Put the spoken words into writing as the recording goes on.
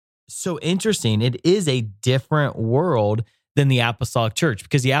so interesting. It is a different world than the apostolic church,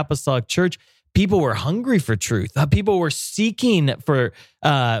 because the apostolic church, people were hungry for truth. People were seeking there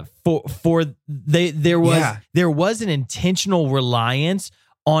was an intentional reliance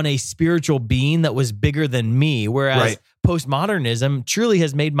on a spiritual being that was bigger than me. Whereas postmodernism truly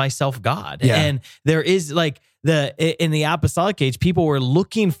has made myself God. Yeah. And there is in the apostolic age, people were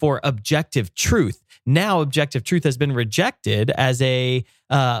looking for objective truth. Now, objective truth has been rejected as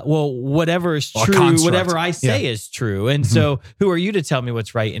whatever is true, whatever I say is true. And so who are you to tell me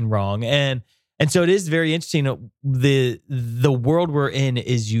what's right and wrong? And so it is very interesting. The world we're in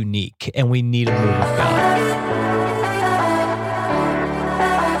is unique, and we need a move of God.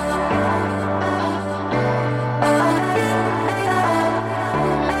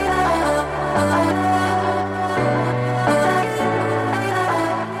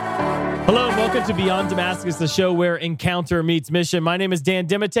 Welcome to Beyond Damascus, the show where encounter meets mission. My name is Dan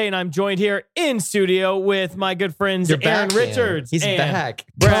Dimite, and I'm joined here in studio with my good friends Aaron Richards. He's back.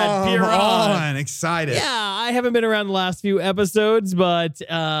 Brad Piron. Excited. Yeah, I haven't been around the last few episodes, but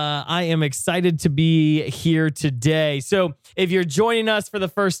I am excited to be here today. So if you're joining us for the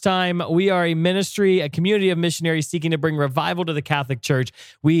first time, we are a ministry, a community of missionaries seeking to bring revival to the Catholic Church.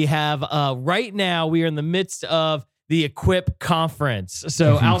 We have, right now, we are in the midst of the Equip Conference.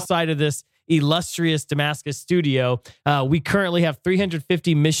 So outside of this illustrious Damascus studio, we currently have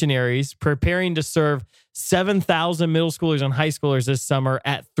 350 missionaries preparing to serve 7,000 middle schoolers and high schoolers this summer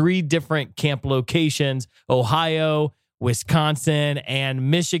at 3 different camp locations: Ohio, Wisconsin, and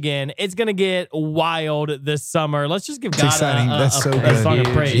Michigan. It's going to get wild this summer. Let's just give God a song of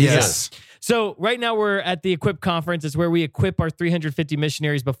praise. Yes. So right now we're at the Equip Conference. It's where we equip our 350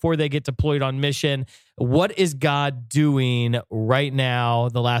 missionaries before they get deployed on mission. What is God doing right now,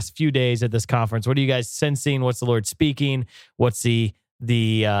 the last few days at this conference? What are you guys sensing? What's the Lord speaking? What's the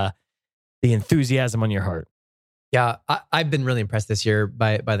enthusiasm on your heart? Yeah, I've been really impressed this year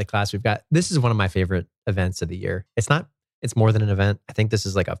by the class we've got. This is one of my favorite events of the year. It's more than an event. I think this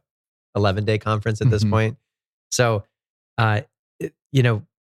is like a 11-day conference at this point. So,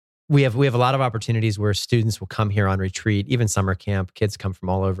 we have a lot of opportunities where students will come here on retreat, even summer camp. Kids come from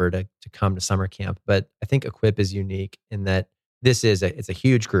all over to come to summer camp. But I think Equip is unique in that it's a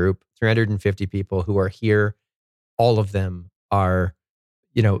huge group, 350 people who are here. All of them are,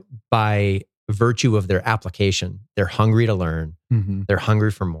 by virtue of their application, they're hungry to learn. They're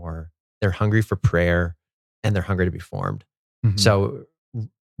hungry for more. They're hungry for prayer, and they're hungry to be formed. So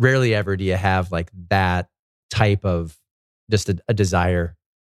rarely ever do you have like that type of just a desire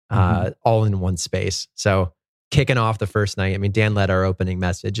all in one space. So kicking off the first night, I mean, Dan led our opening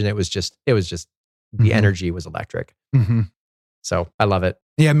message, and it was just the energy was electric. So I love it.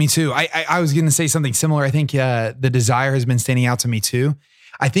 Yeah, me too. I was going to say something similar. I think the desire has been standing out to me too.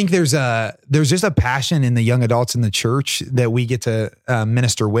 I think there's just a passion in the young adults in the church that we get to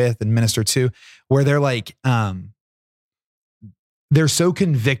minister with and minister to, where they're like, they're so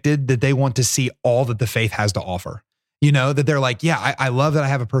convicted that they want to see all that the faith has to offer. That they're like, yeah, I love that I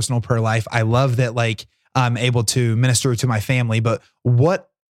have a personal prayer life. I love that like I'm able to minister to my family, but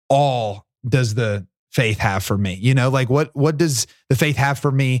what all does the faith have for me? Like what does the faith have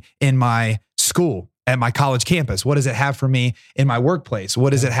for me in my school, at my college campus? What does it have for me in my workplace?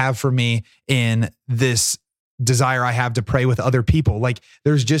 What does it have for me in this desire I have to pray with other people? Like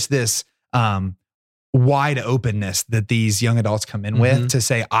there's just this wide openness that these young adults come in with to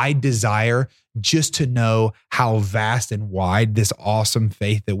say, I desire just to know how vast and wide this awesome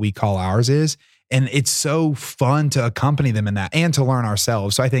faith that we call ours is. And it's so fun to accompany them in that and to learn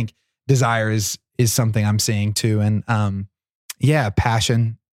ourselves. So I think desire is something I'm seeing too. And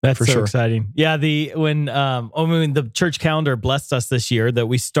passion. That's for so sure. exciting. Yeah, when the church calendar blessed us this year that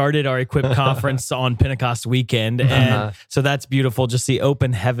we started our Equip Conference on Pentecost weekend, and so that's beautiful. Just the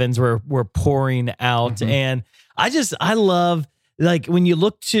open heavens were pouring out, and I love. Like when you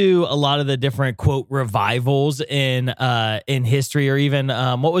look to a lot of the different quote revivals in history, or even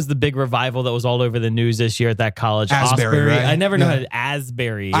what was the big revival that was all over the news this year at that college? Asbury, right? I never know how to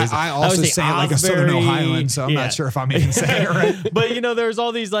Asbury is. I also say it like a Southern Ohioan, so I'm not sure if I'm even saying it right. But there's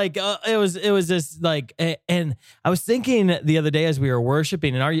all these like it was this like, and I was thinking the other day as we were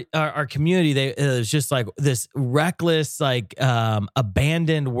worshiping in our community, it was just like this reckless like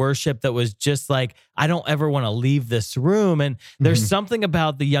abandoned worship that was just like, I don't ever want to leave this room. And there's something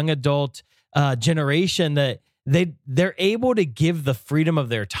about the young adult generation that they're able to give the freedom of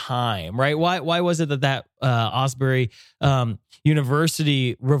their time, right? Why was it that Osbury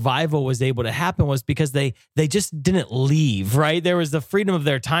University revival was able to happen? Was because they just didn't leave, right? There was the freedom of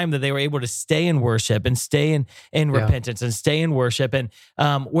their time that they were able to stay in worship and stay in repentance and stay in worship. And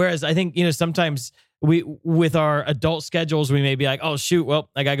whereas I think, sometimes we, with our adult schedules, we may be like, oh shoot,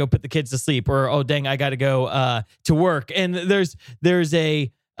 well, I gotta go put the kids to sleep, or oh dang, I gotta go to work. And there's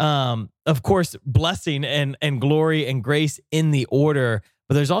a of course, blessing and glory and grace in the order,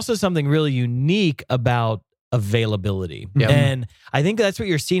 but there's also something really unique about availability. Yep. And I think that's what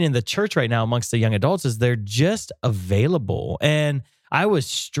you're seeing in the church right now amongst the young adults is they're just available. And I was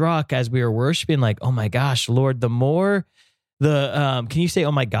struck as we were worshiping, like, oh my gosh, Lord, the more can you say,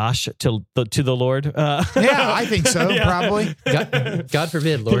 oh my gosh, to the Lord? Yeah, I think so. Yeah. Probably. God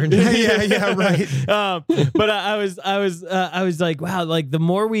forbid, Lord. yeah, right. But I was like, wow, like the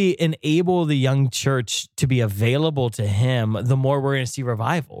more we enable the young church to be available to him, the more we're going to see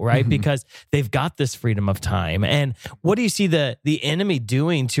revival, right? Mm-hmm. Because they've got this freedom of time. And what do you see the enemy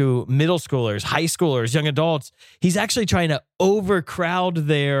doing to middle schoolers, high schoolers, young adults? He's actually trying to overcrowd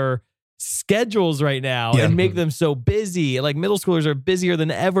their schedules right now and make them so busy. Like middle schoolers are busier than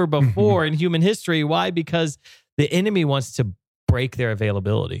ever before in human history. Why? Because the enemy wants to break their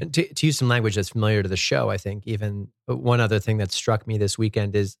availability. To use some language that's familiar to the show, I think even one other thing that struck me this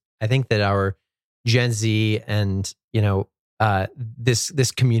weekend is I think that our Gen Z and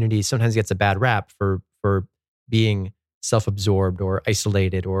this community sometimes gets a bad rap for being self-absorbed or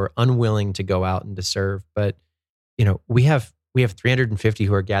isolated or unwilling to go out and to serve. But we have 350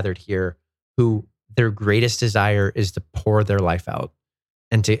 who are gathered here who their greatest desire is to pour their life out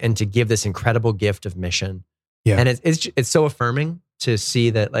and to give this incredible gift of mission. Yeah. And it's so affirming to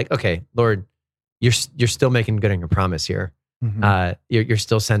see that, like, okay, Lord, you're still making good on your promise here. Mm-hmm. You're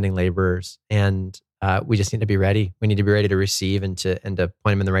still sending laborers, and we just need to be ready. We need to be ready to receive and to point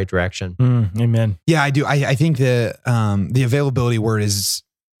them in the right direction. Amen. Yeah, I do. I think the availability word is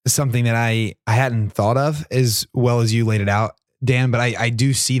something that I hadn't thought of as well as you laid it out, Dan, but I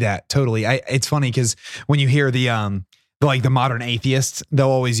do see that totally. It's funny because when you hear the modern atheists, they'll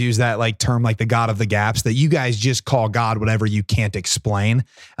always use that like term, like the God of the gaps, that you guys just call God whatever you can't explain,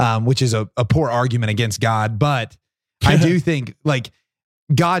 which is a poor argument against God. But I do think like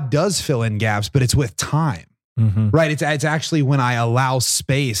God does fill in gaps, but it's with time, right? It's actually when I allow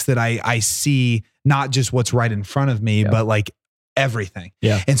space that I see not just what's right in front of me, but like everything.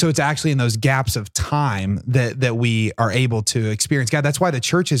 Yeah. And so it's actually in those gaps of time that we are able to experience God. That's why the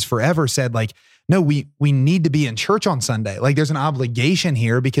church has forever said like, no, we need to be in church on Sunday. Like there's an obligation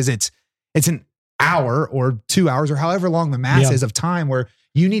here because it's an hour or 2 hours or however long the mass is of time where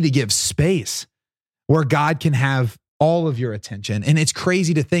you need to give space where God can have all of your attention. And it's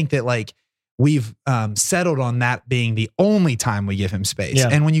crazy to think that like we've settled on that being the only time we give him space. Yeah.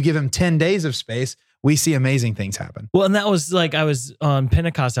 And when you give him 10 days of space, we see amazing things happen. Well, and that was like, I was on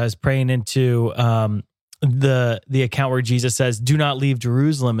Pentecost, I was praying into the account where Jesus says, do not leave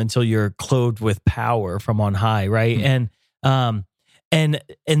Jerusalem until you're clothed with power from on high. Right. Mm-hmm.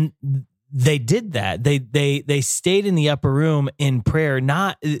 And they did that. They stayed in the upper room in prayer.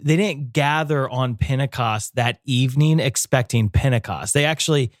 They didn't gather on Pentecost that evening expecting Pentecost. They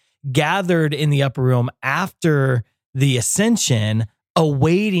actually gathered in the upper room after the ascension,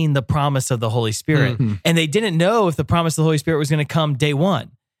 awaiting the promise of the Holy Spirit. Mm-hmm. And they didn't know if the promise of the Holy Spirit was going to come day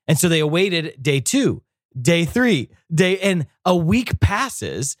one. And so they awaited day 2, day 3, and a week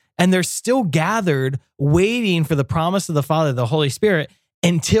passes and they're still gathered waiting for the promise of the Father, the Holy Spirit,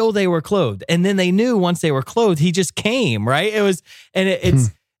 until they were clothed. And then they knew once they were clothed, he just came, right?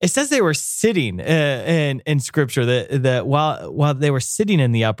 It says they were sitting in scripture that while they were sitting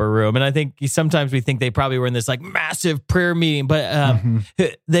in the upper room. And I think sometimes we think they probably were in this like massive prayer meeting, but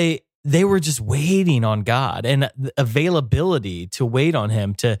they were just waiting on God and the availability to wait on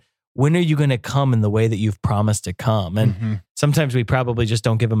him to, when are you going to come in the way that you've promised to come? And sometimes we probably just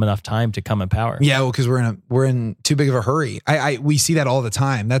don't give him enough time to come in power. Yeah, well, because we're in too big of a hurry. We see that all the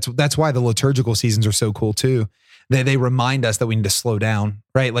time. That's why the liturgical seasons are so cool too. They remind us that we need to slow down,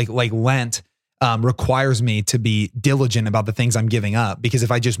 right? Like Lent requires me to be diligent about the things I'm giving up, because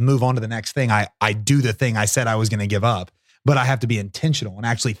if I just move on to the next thing, I do the thing I said I was going to give up, but I have to be intentional and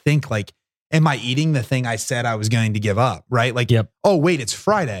actually think like, am I eating the thing I said I was going to give up, right? Like, oh, wait, it's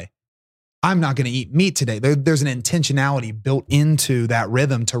Friday. I'm not going to eat meat today. There's an intentionality built into that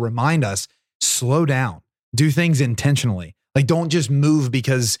rhythm to remind us, slow down, do things intentionally. Like, don't just move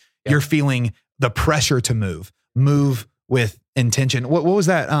because you're feeling the pressure to move with intention. What was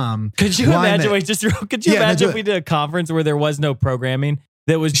that? Could you imagine? Could you imagine if we did a conference where there was no programming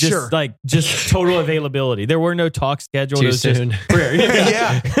that was just Sure. just total availability. There were no talks scheduled. Too It was soon. just prayer.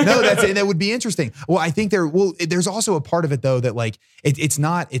 Yeah. No, that would be interesting. Well, I think there's also a part of it though that like it's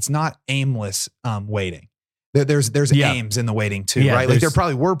not aimless waiting. There's Yeah. aims in the waiting too, Yeah, right? Like there there's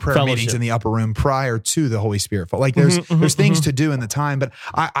probably were prayer fellowship. meetings in the upper room prior to the Holy Spirit fall. Like there's things to do in the time, but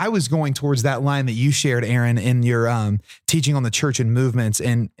I was going towards that line that you shared, Aaron, in your teaching on the church and movements.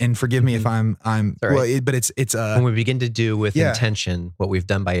 And forgive me if I'm Sorry. well, but it's When we begin to do with Yeah. intention what we've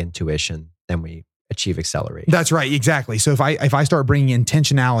done by intuition, then we achieve acceleration. That's right, exactly. So if I start bringing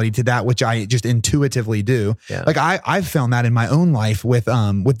intentionality to that which I just intuitively do, Yeah. like I've found that in my own life with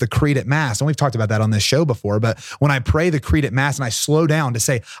the Creed at Mass, and we've talked about that on this show before. But when I pray the Creed at Mass and I slow down to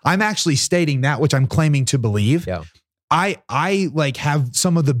say I'm actually stating that which I'm claiming to believe, Yeah. I like have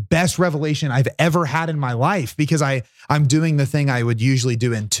some of the best revelation I've ever had in my life because I'm doing the thing I would usually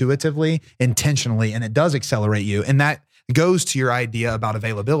do intuitively, intentionally, and it does accelerate you. And that goes to your idea about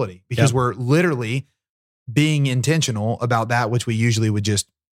availability because Yep. we're literally being intentional about that which we usually would just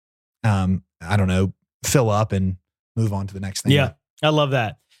fill up and move on to the next thing. Yeah, I love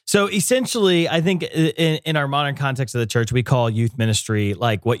that. So essentially, I think in our modern context of the church, we call youth ministry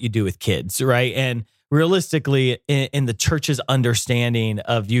like what you do with kids, right? And realistically, in the church's understanding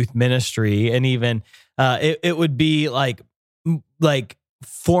of youth ministry, and even it would be like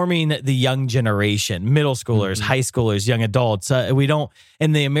forming the young generation, middle schoolers, high schoolers, young adults. We don't,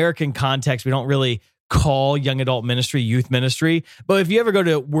 in the American context, we don't really call young adult ministry youth ministry. But if you ever go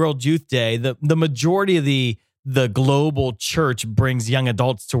to World Youth Day, the majority of the global church brings young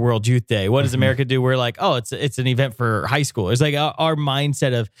adults to World Youth Day. What does America do? We're like, oh, it's an event for high school. It's like our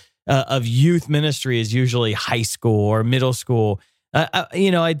mindset of youth ministry is usually high school or middle school.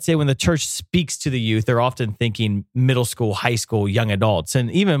 I'd say when the church speaks to the youth, they're often thinking middle school, high school, young adults,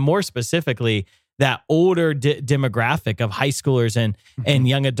 and even more specifically, that older demographic of high schoolers and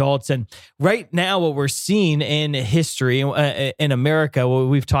young adults. And right now, what we're seeing in history in America, well,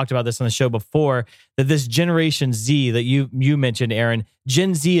 we've talked about this on the show before, that this Generation Z that you mentioned, Aaron,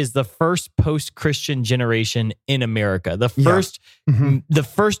 Gen Z is the first post-Christian generation in America. The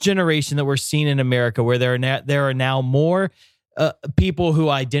first generation that we're seeing in America where there are now more people who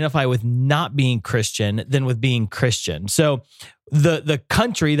identify with not being Christian than with being Christian. So the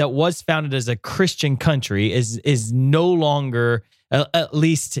country that was founded as a Christian country is no longer, at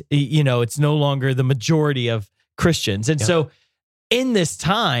least, it's no longer the majority of Christians. And so in this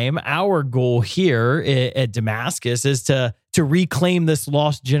time, our goal here at Damascus is to reclaim this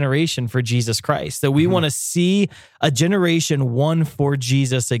lost generation for Jesus Christ, that we want to see a generation won for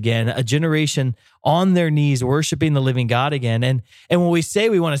Jesus again, a generation on their knees worshiping the living God again. And when we say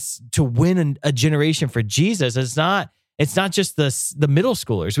we want to win a generation for Jesus, it's not just the middle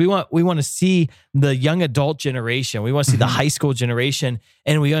schoolers. We want to see the young adult generation. We want to see the high school generation,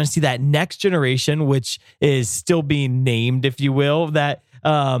 and we want to see that next generation, which is still being named, if you will, that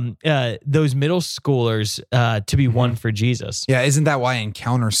those middle schoolers to be won for Jesus. Yeah, isn't that why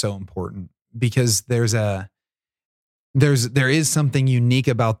Encounter's so important? Because there is something unique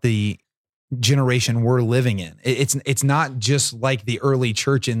about the generation we're living in. It's not just like the early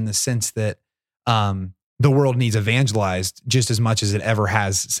church in the sense that the world needs evangelized just as much as it ever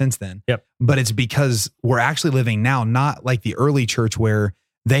has since then. Yep. But it's because we're actually living now, not like the early church where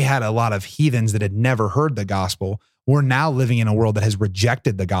they had a lot of heathens that had never heard the gospel. We're now living in a world that has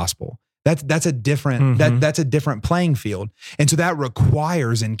rejected the gospel. That's a different that's a different playing field. And so that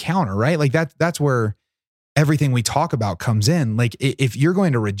requires Encounter, right? Like that's where everything we talk about comes in. Like if you're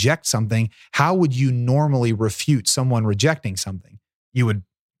going to reject something, how would you normally refute someone rejecting something? You would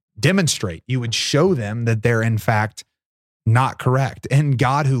demonstrate, you would show them that they're in fact not correct. And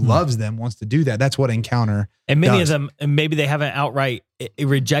God who loves them wants to do that. That's what Encounter And many does. of them, and maybe they haven't outright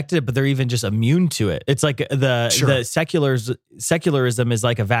rejected it, but they're even just immune to it. It's like the secularism is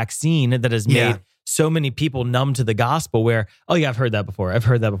like a vaccine that has made so many people numb to the gospel where, oh yeah, I've heard that before.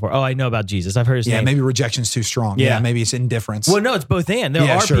 Oh, I know about Jesus. I've heard his name. Maybe rejection's too strong. Yeah, maybe it's indifference. Well, no, it's both and. There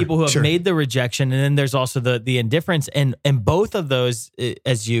are people who have made the rejection, and then there's also the indifference. And both of those,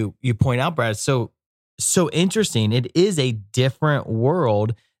 as you point out, Brad, so interesting. It is a different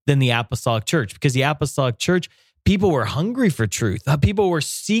world than the apostolic church, because the apostolic church, people were hungry for truth. People were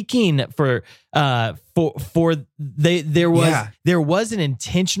seeking there was an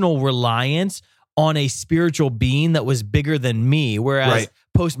intentional reliance on a spiritual being that was bigger than me. Whereas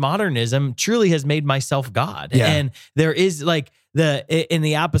postmodernism truly has made myself God. Yeah. And there is like in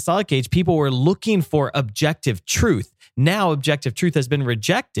the apostolic age, people were looking for objective truth. Now, objective truth has been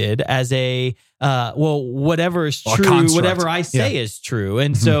rejected as whatever is true, whatever I say is true.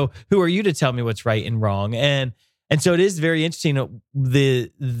 And so who are you to tell me what's right and wrong? And And so it is very interesting.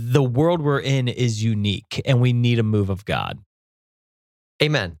 The world we're in is unique, and we need a move of God.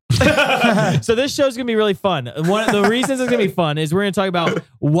 Amen. So this show's going to be really fun. One of the reasons it's going to be fun is we're going to talk about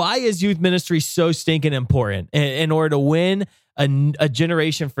why is youth ministry so stinking important in order to win a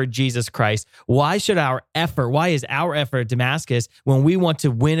generation for Jesus Christ. Why is our effort at Damascus when we want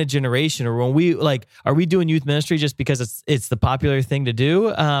to win a generation, or when we are we doing youth ministry just because it's the popular thing to do?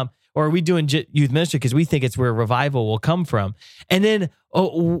 Or are we doing youth ministry because we think it's where revival will come from? And then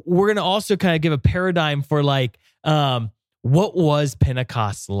we're going to also kind of give a paradigm for what was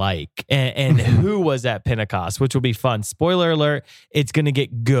Pentecost like, and who was at Pentecost, which will be fun. Spoiler alert, it's going to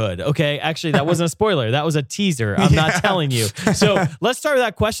get good. Okay. Actually, that wasn't a spoiler. That was a teaser. I'm not telling you. So let's start with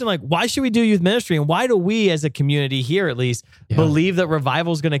that question. Why should we do youth ministry? And why do we as a community here, at least, believe that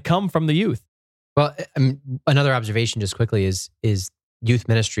revival is going to come from the youth? Well, another observation just quickly is youth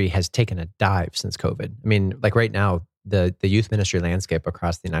ministry has taken a dive since COVID. I mean, right now, the youth ministry landscape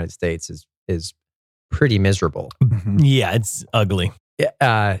across the United States is pretty miserable. Yeah, it's ugly.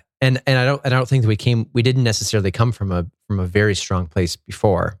 And I don't think that we didn't necessarily come from a very strong place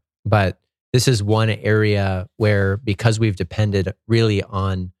before, but this is one area where, because we've depended really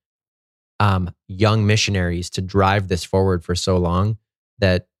on young missionaries to drive this forward for so long,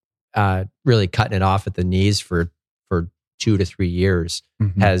 that really cutting it off at the knees for 2 to 3 years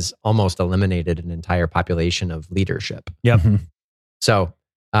has almost eliminated an entire population of leadership. Yep. So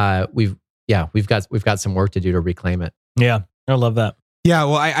we've got some work to do to reclaim it. Yeah, I love that. Yeah,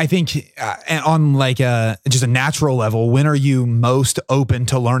 well, I think on just a natural level, when are you most open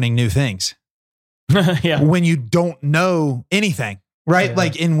to learning new things? Yeah. When you don't know anything, right?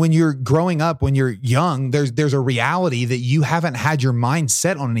 Yeah. And when you're growing up, when you're young, there's a reality that you haven't had your mind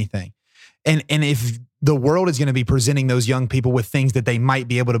set on anything. And if the world is going to be presenting those young people with things that they might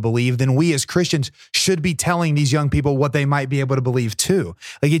be able to believe, then we as Christians should be telling these young people what they might be able to believe too.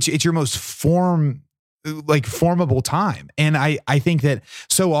 It's your most formable time. And I think that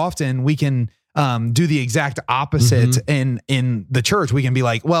so often we can do the exact opposite in the church. We can be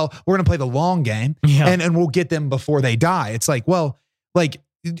like, well, we're going to play the long game and we'll get them before they die. It's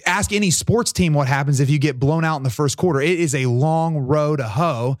ask any sports team what happens if you get blown out in the first quarter. It is a long road to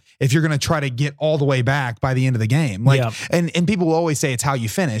hoe if you're going to try to get all the way back by the end of the game. And people will always say it's how you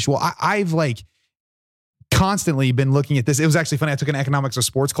finish. Well, I've constantly been looking at this. It was actually funny. I took an economics of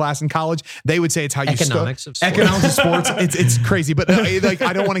sports class in college. They would say it's how you economics of sports. Economics of sports. It's crazy, but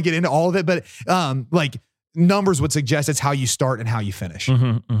I don't want to get into all of it. But numbers would suggest it's how you start and how you finish.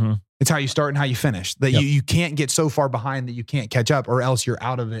 It's how you start and how you finish. That you can't get so far behind that you can't catch up, or else you're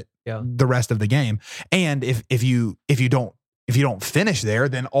out of it the rest of the game. And if you don't finish there,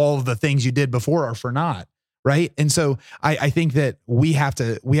 then all of the things you did before are for naught. Right. And so I think that we have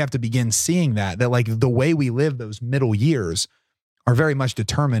to begin seeing that the way we live those middle years are very much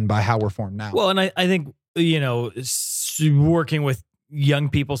determined by how we're formed now. Well, and I think, working with young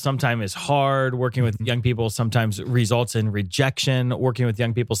people sometimes is hard. Working with young people sometimes results in rejection. Working with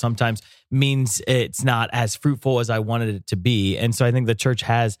young people sometimes means it's not as fruitful as I wanted it to be. And so I think the church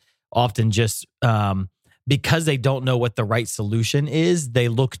has often just, because they don't know what the right solution is, they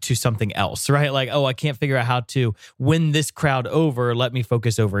look to something else, right? I can't figure out how to win this crowd over. Let me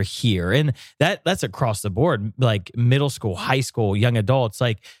focus over here. And that's across the board, middle school, high school, young adults,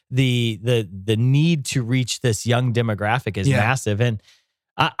 the need to reach this young demographic is massive. And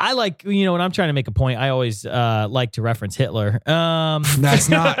I when I'm trying to make a point, I always like to reference Hitler. That's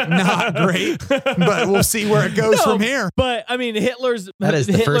not great, but we'll see where it goes from here. But I mean, that is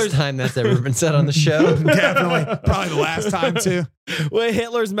the first time that's ever been said on the show. Definitely, probably the last time too. Well,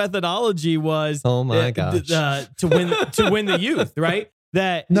 Hitler's methodology was, oh my gosh, to win the youth, right?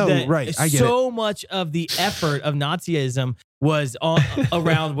 Right. I get so much of the effort of Nazism was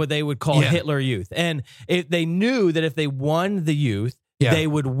around what they would call Hitler Youth, and they knew that if they won the youth, they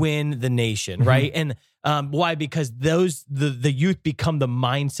would win the nation, right? And why? Because the youth become the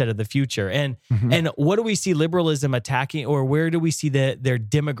mindset of the future. And what do we see liberalism attacking, or where do we see their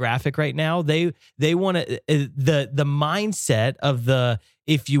demographic right now? They want to the mindset of the,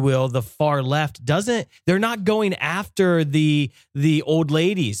 if you will, the far left they're not going after the old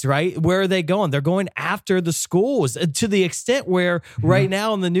ladies, right? Where are they going? They're going after the schools, to the extent where right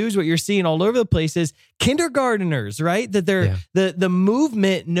now in the news, what you're seeing all over the place is kindergarteners, right? That the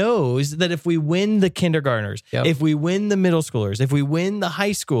movement knows that if we win the kindergartners, if we win the middle schoolers, if we win the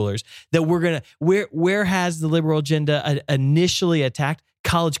high schoolers, that we're going to, where has the liberal agenda initially attacked?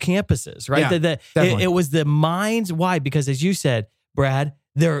 College campuses, right? Yeah, It was the minds. Why? Because as you said, Brad,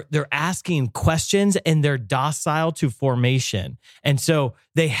 they're asking questions and they're docile to formation. And so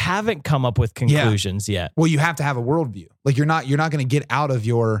they haven't come up with conclusions yet. Well, you have to have a worldview. Like you're not going to get out of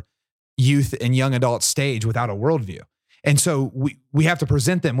your youth and young adult stage without a worldview. And so we have to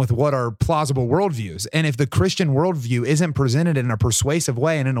present them with what are plausible worldviews. And if the Christian worldview isn't presented in a persuasive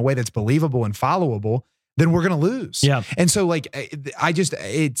way and in a way that's believable and followable, then we're going to lose. Yeah. And so like,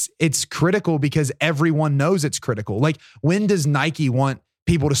 it's critical because everyone knows it's critical. Like when does Nike want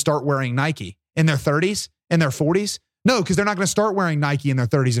people to start wearing Nike? In their 30s, in their 40s? No, because they're not going to start wearing Nike in their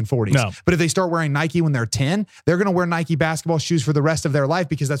 30s and 40s. No. But if they start wearing Nike when they're 10, they're going to wear Nike basketball shoes for the rest of their life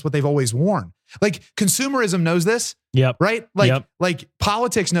because that's what they've always worn. Like consumerism knows this, Yep. right? Like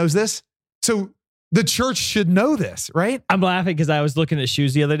politics knows this. So the church should know this, right? I'm laughing because I was looking at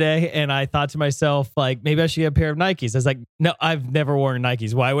shoes the other day and I thought to myself, like, maybe I should get a pair of Nikes. I was like, no, I've never worn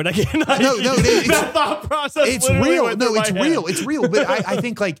Nikes. Why would I get Nikes? No, that thought process. It's literally real. went No, through my it's head. real. It's real. But I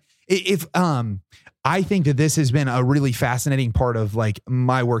think like if I think that this has been a really fascinating part of like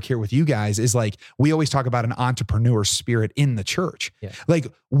my work here with you guys is like, we always talk about an entrepreneur spirit in the church. Yeah.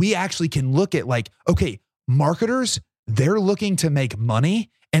 Like we actually can look at like, okay, marketers, they're looking to make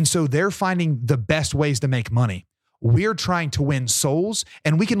money. And so they're finding the best ways to make money. We're trying to win souls.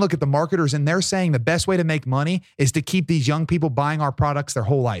 And we can look at the marketers and they're saying the best way to make money is to keep these young people buying our products their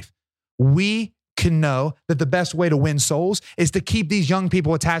whole life. We can know that the best way to win souls is to keep these young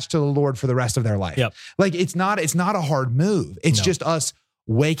people attached to the Lord for the rest of their life. Yep. Like it's not a hard move. It's just us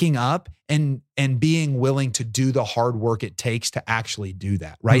waking up and being willing to do the hard work it takes to actually do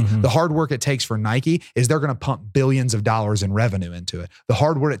that, right? Mm-hmm. The hard work it takes for Nike is they're going to pump billions of dollars in revenue into it. The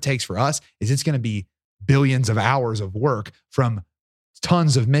hard work it takes for us is it's going to be billions of hours of work from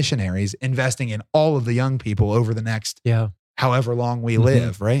tons of missionaries investing in all of the young people over the next however long we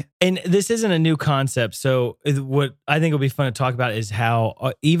live, right? And this isn't a new concept. So what I think will be fun to talk about is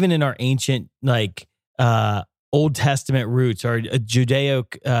how even in our ancient, like Old Testament roots or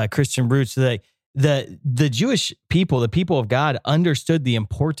Judeo-Christian roots, the Jewish people, the people of God understood the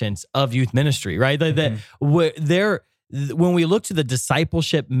importance of youth ministry, right? When we look to the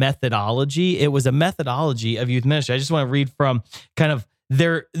discipleship methodology, it was a methodology of youth ministry. I just want to read from kind of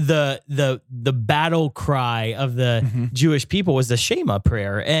the battle cry of the Jewish people was the Shema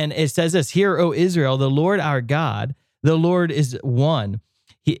prayer. And it says this, "Hear, O Israel, the Lord our God, the Lord is one.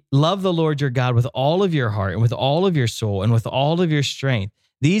 Love the Lord your God with all of your heart and with all of your soul and with all of your strength.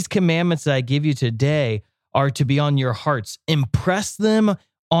 These commandments that I give you today are to be on your hearts. Impress them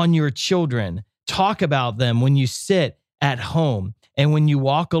on your children. Talk about them when you sit at home and when you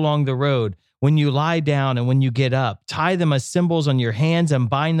walk along the road, when you lie down and when you get up. Tie them as symbols on your hands and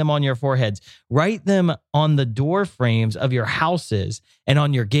bind them on your foreheads. Write them on the door frames of your houses and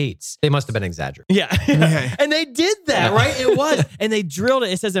on your gates." They must have been exaggerating. Yeah. And they did that, right? It was. And they drilled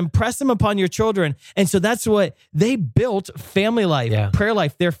it. It says, impress them upon your children. And so that's what they built: family life, prayer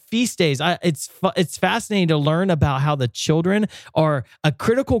life, their feast days. It's fascinating to learn about how the children are a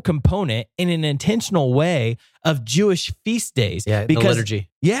critical component in an intentional way of Jewish feast days. Yeah, because the liturgy.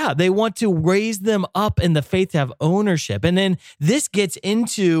 Yeah, they want to raise them up in the faith to have ownership. And then this gets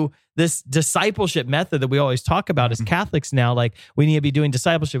into this discipleship method that we always talk about as Catholics now. Like, we need to be doing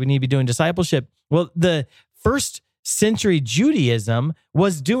discipleship. We need to be doing discipleship. Well, the first century Judaism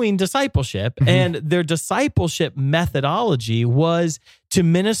was doing discipleship, and their discipleship methodology was to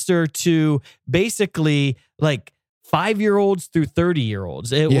minister to basically like 5-year-olds through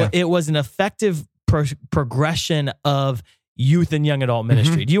 30-year-olds. It was an effective progression of youth and young adult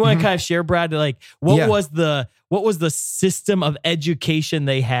ministry. Do you want to kind of share, Brad, like what was the system of education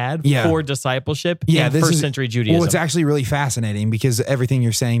they had for discipleship in first century Judaism? Well, it's actually really fascinating because everything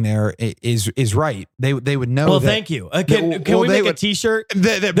you're saying there is right. They would know. Well, thank you. Can we make a T-shirt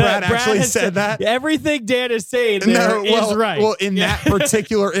that Brad actually said that? Everything Dan is saying there is right. Well, in that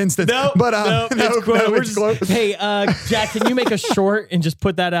particular instance, it's close. Hey, Jack, can you make a short and just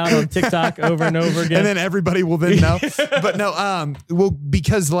put that out on TikTok over and over again? And then everybody will then know. But no,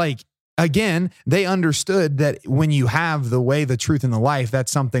 because like, again, they understood that when you have the way, the truth, and the life,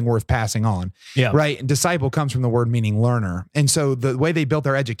 that's something worth passing on. Yeah. Right. And disciple comes from the word meaning learner. And so the way they built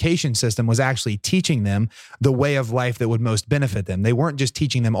their education system was actually teaching them the way of life that would most benefit them. They weren't just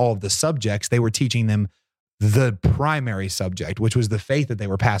teaching them all of the subjects. They were teaching them the primary subject, which was the faith that they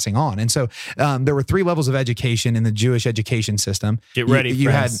were passing on. And so there were 3 levels of education in the Jewish education system. Get ready, you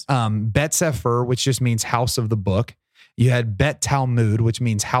friends. had Bet Sefer, which just means house of the book. You had Bet Talmud, which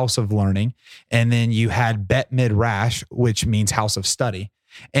means house of learning. And then you had Bet Midrash, which means house of study.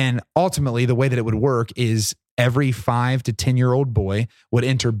 And ultimately, the way that it would work is every 5 to 10-year-old boy would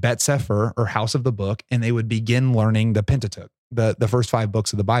enter Bet Sefer, or House of the Book, and they would begin learning the Pentateuch, the first 5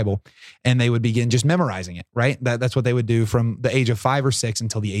 books of the Bible, and they would begin just memorizing it, right? That's what they would do from the age of 5 or 6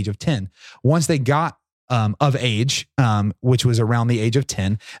 until the age of 10. Once they got of age, which was around the age of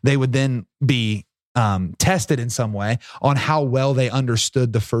 10, they would then be tested in some way on how well they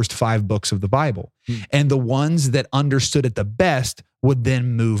understood the first 5 books of the Bible. And the ones that understood it the best would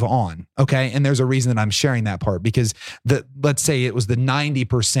then move on. Okay. And there's a reason that I'm sharing that part, because let's say it was the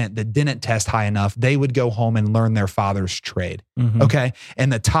 90% that didn't test high enough, they would go home and learn their father's trade. Okay.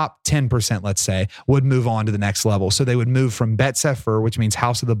 And the top 10%, let's say, would move on to the next level. So they would move from Bet Sefer, which means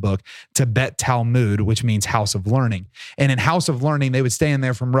House of the Book, to Bet Talmud, which means House of Learning. And in House of Learning, they would stay in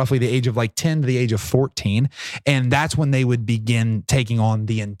there from roughly the age of like 10 to the age of 14. And that's when they would begin taking on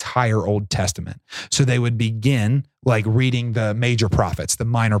the entire Old Testament. So they would begin like reading the major prophets, the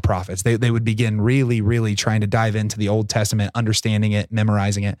minor prophets. They would begin really, really trying to dive into the Old Testament, understanding it,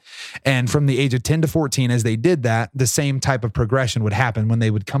 memorizing it. And from the age of 10 to 14, as they did that, the same type of progression would happen when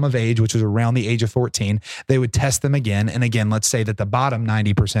they would come of age, which was around the age of 14. They would test them again. And again, let's say that the bottom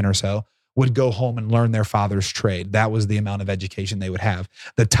 90% or so would go home and learn their father's trade. That was the amount of education they would have.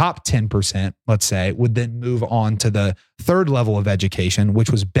 The top 10%, let's say, would then move on to the third level of education, which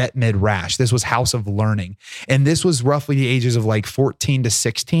was Bet Midrash. This was House of Learning. And this was roughly the ages of like 14 to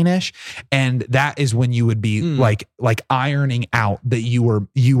 16-ish. And that is when you would be like ironing out that you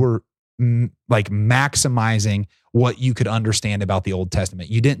were like maximizing what you could understand about the Old Testament.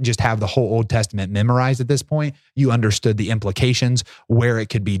 You didn't just have the whole Old Testament memorized at this point. You understood the implications, where it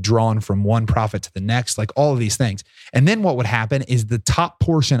could be drawn from one prophet to the next, like all of these things. And then what would happen is the top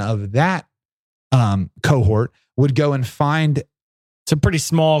portion of that cohort would go and find... It's a pretty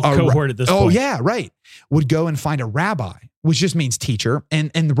small cohort at this point. Oh, yeah, right. Would go and find a rabbi, which just means teacher.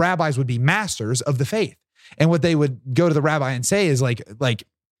 And the rabbis would be masters of the faith. And what they would go to the rabbi and say is like,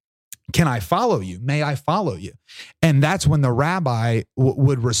 can I follow you? May I follow you? And that's when the rabbi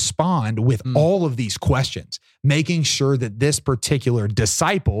would respond with all of these questions, making sure that this particular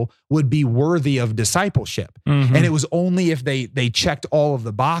disciple would be worthy of discipleship. And it was only if they checked all of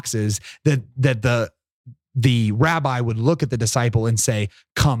the boxes that the rabbi would look at the disciple and say,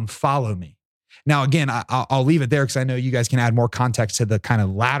 come follow me. Now, again, I'll leave it there because I know you guys can add more context to the kind of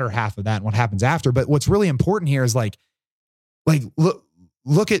latter half of that and what happens after. But what's really important here is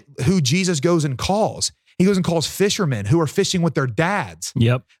look at who Jesus goes and calls. He goes and calls fishermen who are fishing with their dads.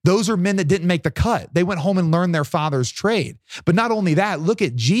 Yep. Those are men that didn't make the cut. They went home and learned their father's trade. But not only that, look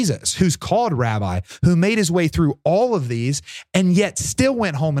at Jesus, who's called rabbi, who made his way through all of these and yet still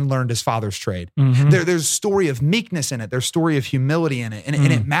went home and learned his father's trade. There's a story of meekness in it. There's a story of humility in it. And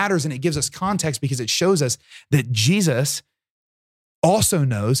it matters, and it gives us context because it shows us that Jesus also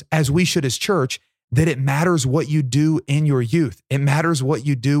knows, as we should as church, that it matters what you do in your youth. It matters what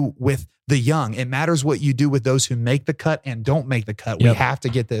you do with the young. It matters what you do with those who make the cut and don't make the cut. Yep. We have to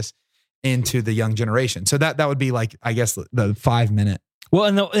get this into the young generation. So that would be like, I guess, the 5-minute. Well,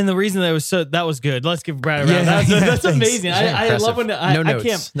 and the reason that was good. Let's give Brad a round. That's amazing. I love when I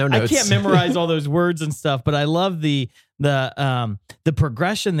can't memorize all those words and stuff, but I love the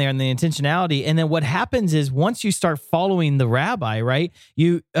progression there and the intentionality. And then what happens is once you start following the rabbi, right?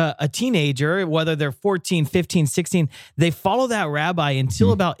 You a teenager, whether they're 14, 15, 16, they follow that rabbi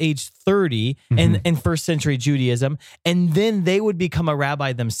until about age 30 in first century Judaism, and then they would become a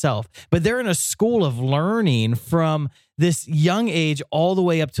rabbi themselves. But they're in a school of learning from this young age all the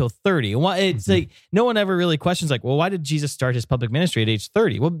way up till 30. It's like no one ever really questions like, well, why did Jesus start his public ministry at age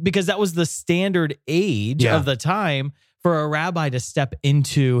 30? Well, because that was the standard age of the time for a rabbi to step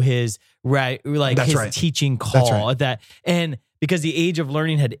into his teaching call and because the age of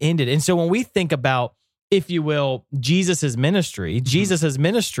learning had ended. And so when we think about, if you will, Jesus's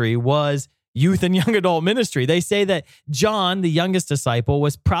ministry was youth and young adult ministry. They say that John, the youngest disciple,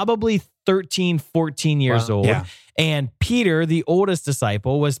 was probably 13, 14 years old. Yeah. And Peter, the oldest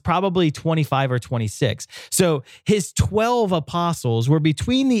disciple, was probably 25 or 26. So his 12 apostles were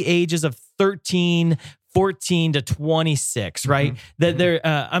between the ages of 13, 14 to 26, right? That they're,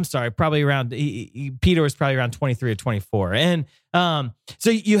 I'm sorry, probably around, Peter was probably around 23 or 24. And so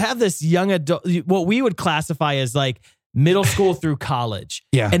you have this young adult, what we would classify as like middle school through college.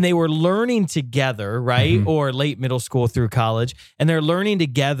 Yeah. And they were learning together, right? Or late middle school through college. And they're learning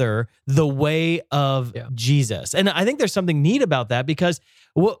together the way of Jesus. And I think there's something neat about that because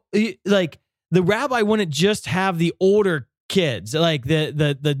like the rabbi wouldn't just have the older kids, like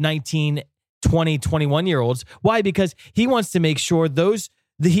the 19, 20, 21-year-olds. Why? Because he wants to make sure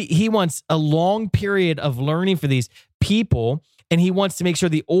he wants a long period of learning for these people. and he wants to make sure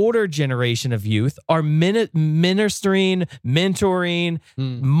the older generation of youth are ministering, mentoring,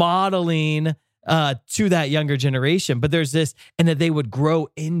 modeling to that younger generation. But there's this, and that they would grow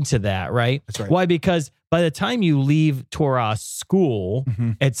into that, right? That's right. Why? Because by the time you leave Torah school,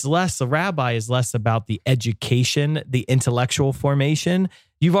 it's less, the rabbi is less about the education, the intellectual formation.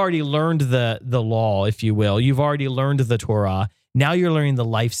 You've already learned the law, if you will. You've already learned the Torah. Now you're learning the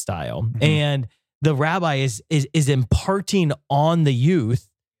lifestyle. And the rabbi is imparting on the youth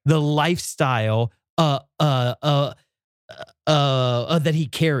the lifestyle that he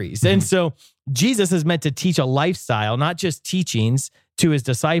carries. And so Jesus is meant to teach a lifestyle, not just teachings to his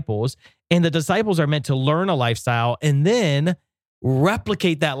disciples. And the disciples are meant to learn a lifestyle and then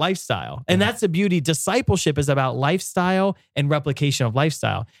replicate that lifestyle. And that's the beauty. Discipleship is about lifestyle and replication of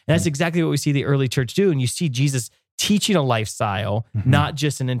lifestyle. And that's exactly what we see the early church do. And you see Jesus teaching a lifestyle, not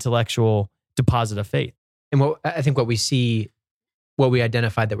just an intellectual deposit of faith. And what I think what we see, what we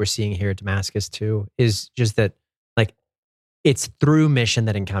identified that we're seeing here at Damascus too, is just that like it's through mission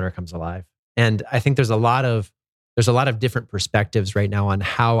that Encounter comes alive. And I think there's a lot of different perspectives right now on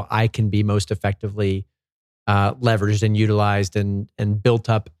how I can be most effectively leveraged and utilized and built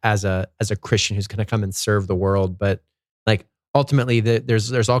up as a Christian who's going to come and serve the world. But like ultimately,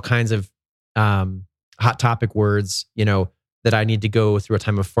 there's all kinds of hot topic words, that I need to go through a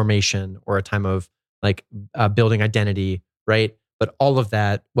time of formation or a time of like building identity, right? But all of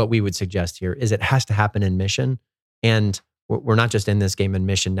that, what we would suggest here is it has to happen in mission. And we're not just in this game in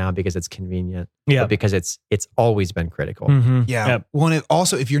mission now because it's convenient, but because it's always been critical. Yeah. Yep. Well, and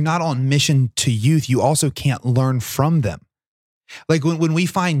also, if you're not on mission to youth, you also can't learn from them. Like when we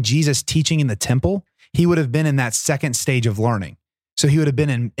find Jesus teaching in the temple, he would have been in that second stage of learning. So he would have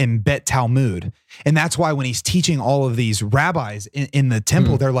been in Bet Talmud. And that's why when he's teaching all of these rabbis in the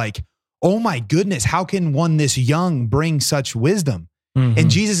temple, they're like, oh my goodness, how can one this young bring such wisdom? And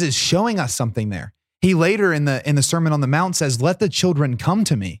Jesus is showing us something there. He later in the Sermon on the Mount says, let the children come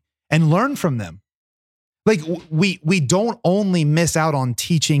to me and learn from them. Like we don't only miss out on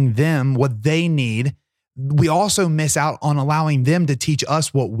teaching them what they need. We also miss out on allowing them to teach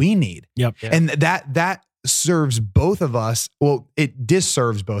us what we need. Yep. And that serves both of us. Well, it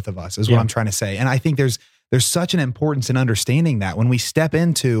disserves both of us is what I'm trying to say. And I think there's such an importance in understanding that when we step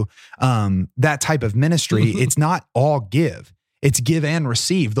into that type of ministry, it's not all give. It's give and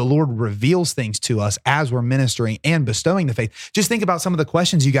receive. The Lord reveals things to us as we're ministering and bestowing the faith. Just think about some of the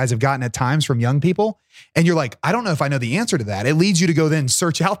questions you guys have gotten at times from young people. And you're like, I don't know if I know the answer to that. It leads you to go then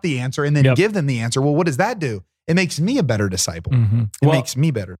search out the answer and then give them the answer. Well, what does that do? It makes me a better disciple. It makes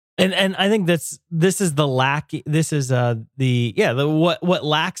me better. And I think this is the lack. This is what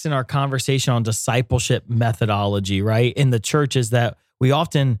lacks in our conversation on discipleship methodology, right? In the church is that we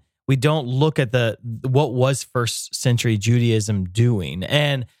don't look at what was first century Judaism doing.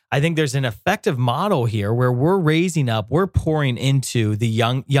 And I think there's an effective model here where we're pouring into the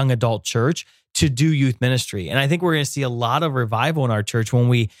young adult church to do youth ministry. And I think we're going to see a lot of revival in our church when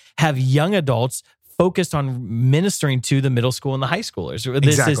we have young adults focused on ministering to the middle school and the high schoolers.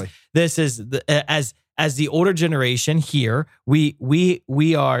 This is as the older generation here,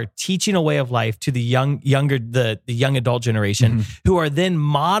 we are teaching a way of life to the young adult generation who are then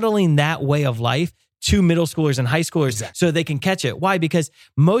modeling that way of life to middle schoolers and high schoolers so they can catch it. Why? Because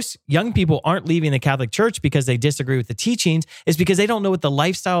most young people aren't leaving the Catholic Church because they disagree with the teachings. It's because they don't know what the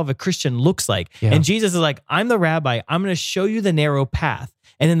lifestyle of a Christian looks like. Yeah. And Jesus is like, I'm the rabbi. I'm going to show you the narrow path.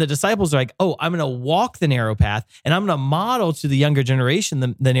 And then the disciples are like, oh, I'm going to walk the narrow path and I'm going to model to the younger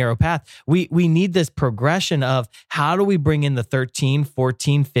generation the narrow path. We need this progression of how do we bring in the 13,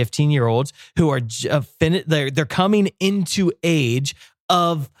 14, 15-year-olds who are they're coming into age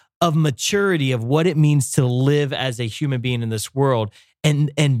of maturity of what it means to live as a human being in this world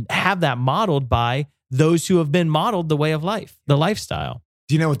and have that modeled by those who have been modeled the way of life, the lifestyle.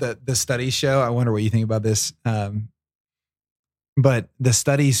 Do you know what the studies show? I wonder what you think about this. But the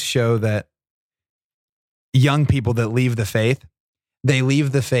studies show that young people that leave the faith, they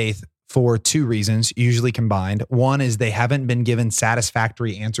leave the faith for two reasons, usually combined. One is they haven't been given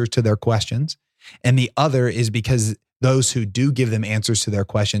satisfactory answers to their questions. And the other is because those who do give them answers to their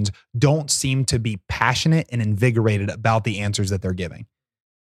questions don't seem to be passionate and invigorated about the answers that they're giving.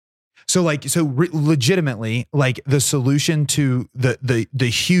 So legitimately, like the solution to the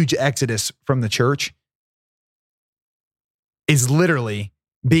huge exodus from the church is literally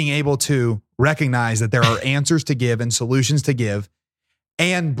being able to recognize that there are answers to give and solutions to give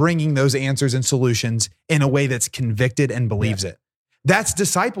and bringing those answers and solutions in a way that's convicted and believes it. That's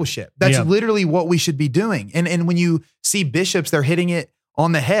discipleship. That's literally what we should be doing. And when you see bishops, they're hitting it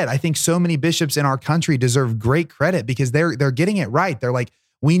on the head. I think so many bishops in our country deserve great credit because they're getting it right. They're like,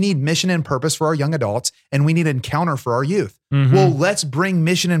 we need mission and purpose for our young adults, and we need encounter for our youth. Mhm. Well, let's bring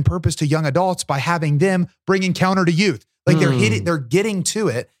mission and purpose to young adults by having them bring encounter to youth. Like they're getting to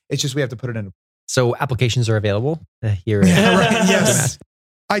it. It's just we have to put it in. So applications are available here. Yeah, right. Yes.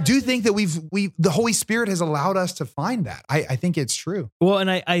 I do think that the Holy Spirit has allowed us to find that. I think it's true. Well,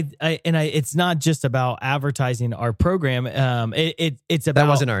 and I it's not just about advertising our program. It's about That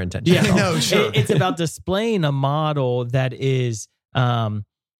wasn't our intention. Yeah, No, sure. It's about displaying a model that is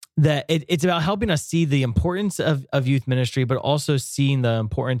it's about helping us see the importance of youth ministry, but also seeing the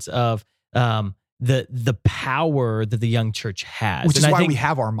importance of the power that the young church has, Which is and I why think, we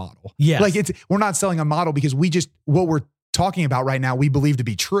have our model. Yes. Like we're not selling a model because what we're talking about right now, we believe to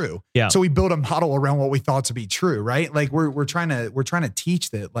be true. Yeah. So we build a model around what we thought to be true, right? Like we're trying to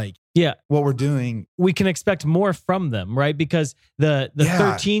teach that, like, yeah, what we're doing. we can expect more from them, right? Because the Yeah.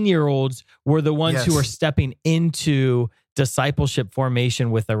 13-year-olds were the ones who Yes. were stepping into discipleship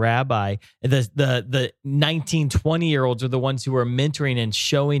formation with the rabbi. The 19, 20-year-olds are the ones who are mentoring and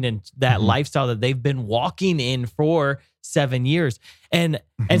showing in that Mhm. lifestyle that they've been walking in for 7 years. And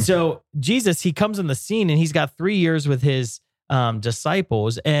so Jesus, he comes on the scene and he's got 3 years with his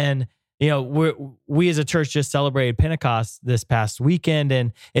disciples. And we as a church just celebrated Pentecost this past weekend,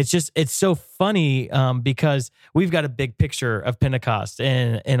 and it's so funny because we've got a big picture of Pentecost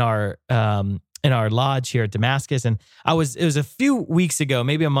in our lodge here at Damascus. And it was a few weeks ago,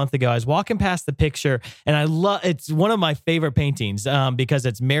 maybe a month ago, I was walking past the picture, and it's one of my favorite paintings because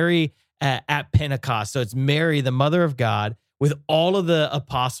it's Mary at Pentecost. So it's Mary, the Mother of God, with all of the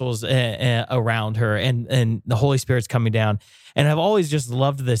apostles around her, and the Holy Spirit's coming down. And I've always just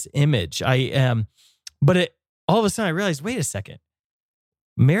loved this image. But all of a sudden I realized, wait a second,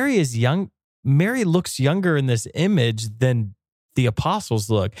 Mary is young. Mary looks younger in this image than the apostles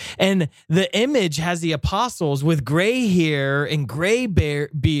look. And the image has the apostles with gray hair and gray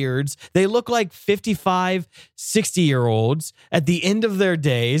beards. They look like 55, 60-year-olds at the end of their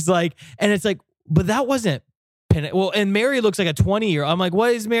days. And it's like, but that wasn't well, and Mary looks like a 20-year. I'm like,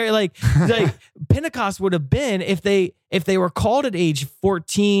 what is Mary like? Like Pentecost would have been if they were called at age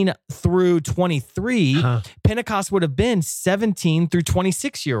 14 through 23. Huh. Pentecost would have been 17 through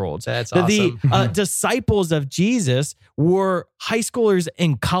 26-year-olds. That's The awesome. disciples of Jesus were high schoolers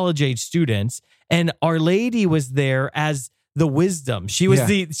and college age students, and Our Lady was there as the wisdom. She was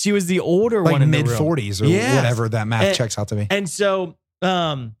the older Like one in the room. mid-40s or Yes. whatever that math checks out to be. And so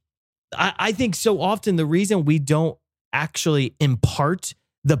I think so often the reason we don't actually impart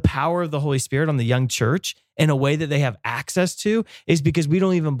the power of the Holy Spirit on the young church in a way that they have access to is because we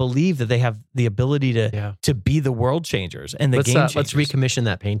don't even believe that they have the ability to be the world changers and the game changers. Let's recommission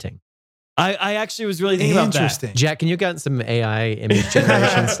that painting. I actually was really thinking about that. Interesting. Jack, can you get some AI image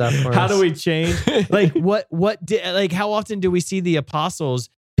generation stuff for us? How do we change? How often do we see the apostles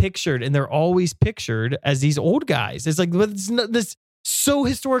pictured, and they're always pictured as these old guys? It's like, but it's not this so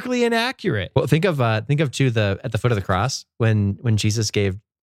historically inaccurate. Well, think of at the foot of the cross when Jesus gave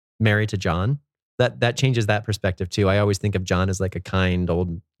Mary to John. That changes that perspective too. I always think of John as like a kind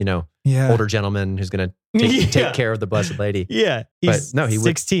old, older gentleman who's going to take care of the Blessed Lady. Yeah. But no, he would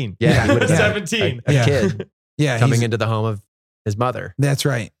 16. Yeah, he would have been 17. a kid Yeah, coming into the home of his mother. That's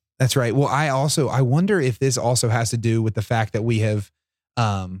right. That's right. Well, I wonder if this also has to do with the fact that we have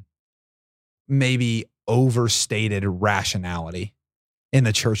maybe overstated rationality in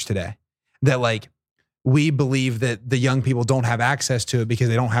the church today. That we believe that the young people don't have access to it because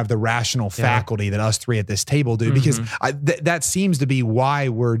they don't have the rational faculty that us three at this table do. Because that seems to be why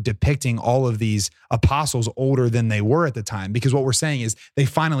we're depicting all of these apostles older than they were at the time. Because what we're saying is they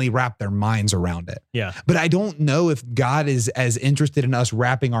finally wrapped their minds around it. Yeah. But I don't know if God is as interested in us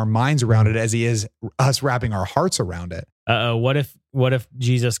wrapping our minds around it as he is us wrapping our hearts around it. What if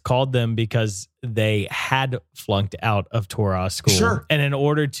Jesus called them because they had flunked out of Torah school? Sure. And in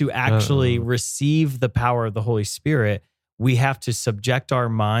order to actually receive the power of the Holy Spirit, we have to subject our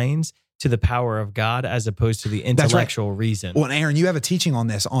minds to the power of God as opposed to the intellectual reason. Well, and Aaron, you have a teaching on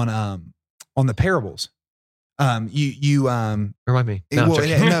this on the parables. Remind me. No,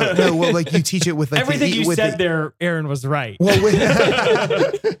 Well, you teach it with everything you said there, Aaron was right. Well,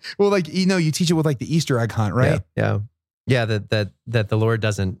 you teach it with the Easter egg hunt, right? Yeah. That the Lord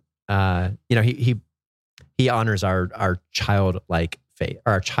doesn't. He honors our childlike faith,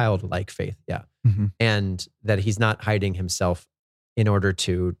 or our childlike faith. Yeah, and that he's not hiding himself in order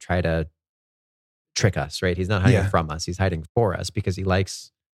to try to trick us. Right? He's not hiding from us. He's hiding for us because he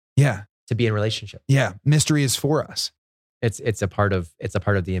likes. To be in relationship. Yeah. Mystery is for us. It's a part of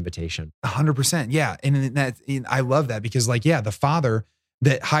the invitation. 100%. Yeah. And I love that because the Father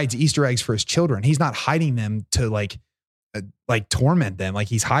that hides Easter eggs for his children. He's not hiding them to like torment them. Like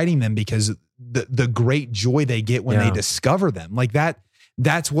he's hiding them because the great joy they get when they discover them. Like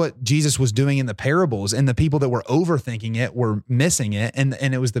that's what Jesus was doing in the parables, and the people that were overthinking it were missing it. And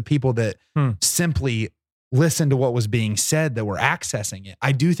it was the people that simply listened to what was being said that were accessing it.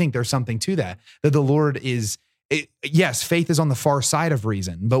 I do think there's something to that the Lord is, yes, faith is on the far side of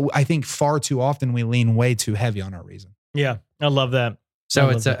reason, but I think far too often we lean way too heavy on our reason. Yeah. I love that. So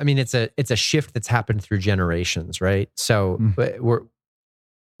it's a shift that's happened through generations, right? So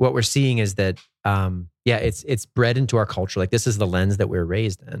what we're seeing is that, it's bred into our culture. Like this is the lens that we're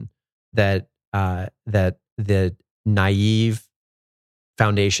raised in, that the naive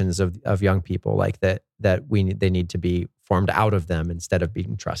foundations of young people, like they need to be formed out of them instead of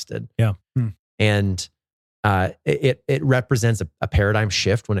being trusted. Yeah. And it represents a paradigm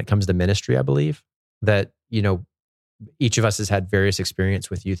shift when it comes to ministry, I believe, that, each of us has had various experience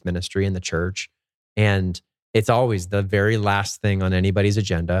with youth ministry in the church, and it's always the very last thing on anybody's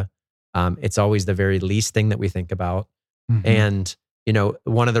agenda. It's always the very least thing that we think about. Mm-hmm. And,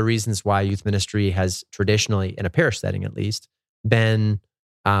 one of the reasons why youth ministry has traditionally, in a parish setting at least, been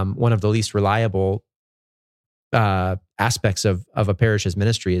one of the least reliable aspects of a parish's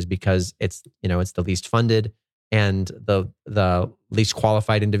ministry is because it's the least funded, and the least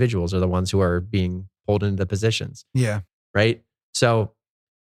qualified individuals are the ones who are being pulled into the positions. Yeah. Right. So,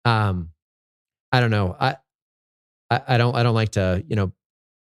 I don't know. I don't like to,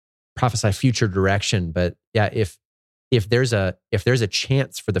 prophesy future direction, but yeah, if there's a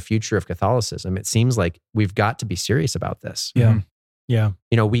chance for the future of Catholicism, it seems like we've got to be serious about this. Yeah. Yeah.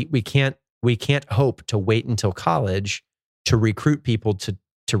 We can't hope to wait until college to recruit people to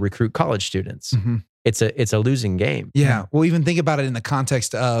recruit college students. Mm-hmm. It's a losing game. Yeah. Well, even think about it in the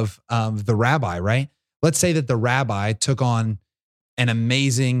context of the rabbi, right? Let's say that the rabbi took on an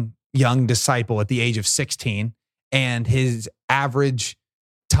amazing young disciple at the age of 16, and his average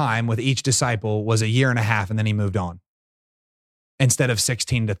time with each disciple was 1.5 years, and then he moved on instead of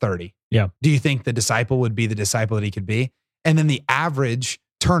 16 to 30. Yeah. Do you think the disciple would be the disciple that he could be? And then the average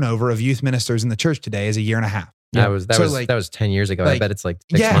turnover of youth ministers in the church today is 1.5 years. Yeah. That was 10 years ago. I bet it's like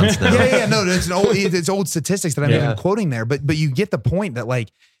 6 months now. Yeah. No, it's old statistics that I'm even quoting there. But you get the point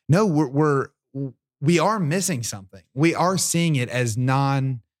that no, we are missing something. We are seeing it as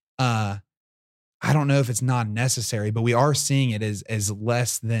I don't know if it's non-necessary, but we are seeing it as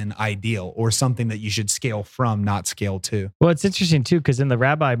less than ideal, or something that you should scale from, not scale to. Well, it's interesting too, because in the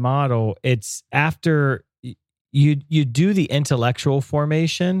rabbi model, it's after you do the intellectual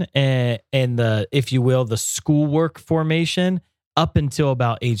formation and the, if you will, the schoolwork formation up until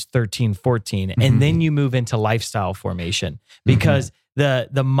about age 13, 14. Mm-hmm. And then you move into lifestyle formation, because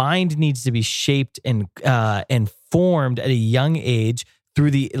the mind needs to be shaped and formed at a young age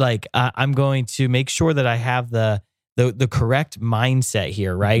through the, I'm going to make sure that I have the correct mindset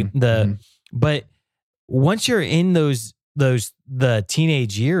here, right? Mm-hmm. But once you're in the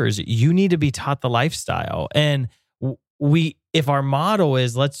teenage years, you need to be taught the lifestyle. And if our model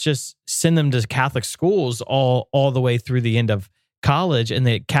is let's just send them to Catholic schools all the way through the end of college, and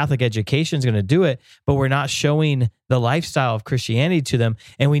the Catholic education is going to do it, but we're not showing the lifestyle of Christianity to them,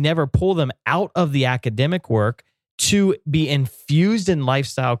 and we never pull them out of the academic work to be infused in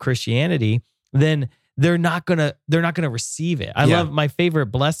lifestyle Christianity, then they're not gonna receive it. I love, my favorite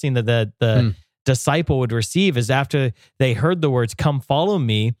blessing that the disciple would receive is after they heard the words, "Come follow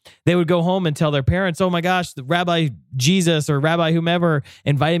me," they would go home and tell their parents, "Oh my gosh, the Rabbi Jesus or Rabbi whomever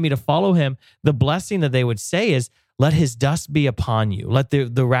invited me to follow him." The blessing that they would say is, "Let his dust be upon you. Let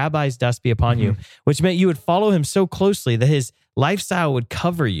the rabbi's dust be upon you," which meant you would follow him so closely that his lifestyle would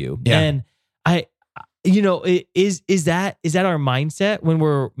cover you. Yeah. And is that our mindset when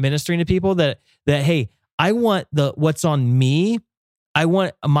we're ministering to people that hey, I want what's on me. I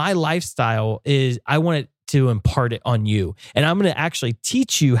want my lifestyle I want it to impart it on you. And I'm going to actually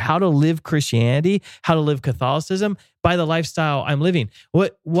teach you how to live Christianity, how to live Catholicism by the lifestyle I'm living.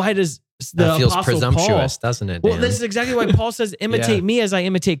 Why does that feels Apostle presumptuous, Paul, doesn't it, Dan? Well, this is exactly why Paul says, imitate me as I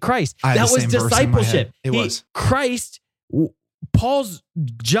imitate Christ. That was discipleship. It was. Paul's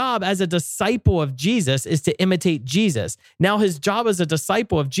job as a disciple of Jesus is to imitate Jesus. Now his job as a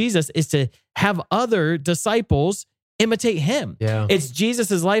disciple of Jesus is to have other disciples imitate him. Yeah. It's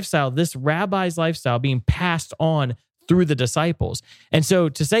Jesus's lifestyle, this rabbi's lifestyle, being passed on through the disciples. And so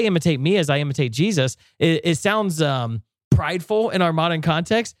to say imitate me as I imitate Jesus, it sounds prideful in our modern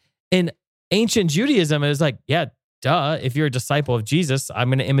context. In ancient Judaism, it was like, yeah, duh. If you're a disciple of Jesus, I'm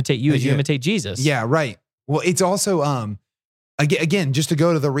going to imitate you as you imitate Jesus. Yeah, right. Well, it's also again, just to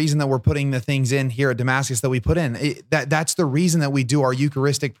go to the reason that we're putting the things in here at Damascus that we put in, that's the reason that we do our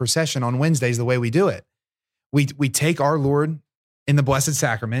Eucharistic procession on Wednesdays the way we do it. We take our Lord in the Blessed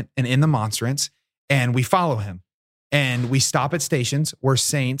Sacrament and in the monstrance, and we follow him. And we stop at stations where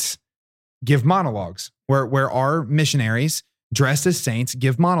saints give monologues, where our missionaries dressed as saints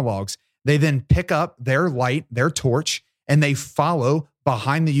give monologues. They then pick up their light, their torch, and they follow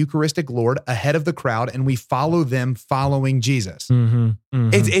behind the Eucharistic Lord ahead of the crowd, and we follow them following Jesus.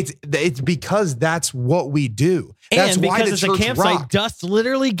 It's because that's what we do. That's and why because the it's church a campsite, rocked. dust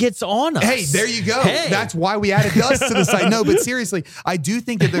literally gets on us. Hey, there you go. Hey. That's why we added dust to the site. No, but seriously, I do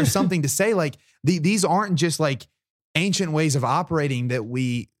think that there's something to say. Like these aren't just like ancient ways of operating that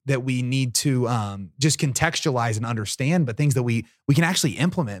we need to just contextualize and understand, but things that we can actually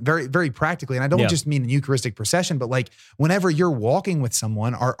implement very, very practically. And I don't just mean the Eucharistic procession, but like whenever you're walking with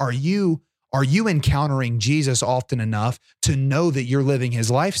someone, are you encountering Jesus often enough to know that you're living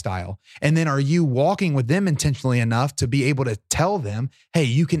his lifestyle? And then are you walking with them intentionally enough to be able to tell them, hey,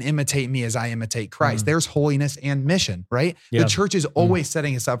 you can imitate me as I imitate Christ? There's holiness and mission, right? The church is always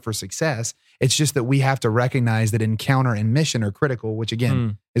setting us up for success. It's just that we have to recognize that encounter and mission are critical, which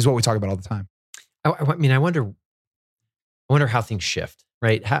again is what we talk about all the time. I mean, I wonder how things shift,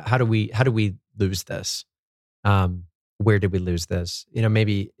 right? How do we lose this? Where did we lose this?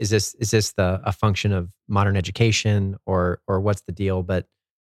 Maybe is this a function of modern education or what's the deal? But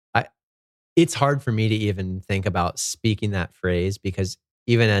it's hard for me to even think about speaking that phrase, because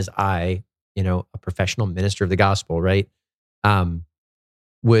even as a professional minister of the gospel, right?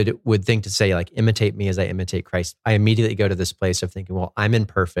 Would think to say like, imitate me as I imitate Christ. I immediately go to this place of thinking, well, I'm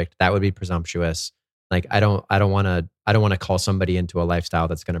imperfect. That would be presumptuous. Like I don't want to call somebody into a lifestyle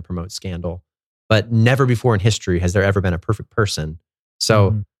that's going to promote scandal. But never before in history has there ever been a perfect person.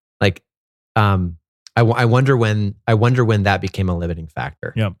 So I wonder when that became a limiting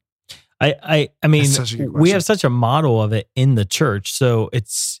factor. Yeah. I mean, we have such a model of it in the church. So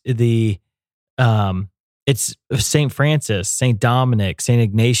it's it's St. Francis, St. Dominic, St.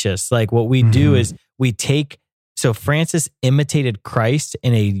 Ignatius. Like what we do is we take, so Francis imitated Christ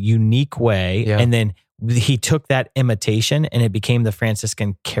in a unique way. And then he took that imitation and it became the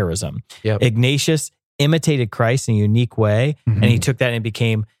Franciscan charism. Ignatius imitated Christ in a unique way. And he took that and it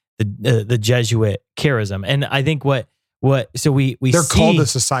became the Jesuit charism. And I think so they're called the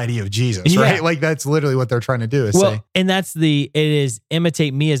Society of Jesus, right? Like that's literally what they're trying to do is say. And it is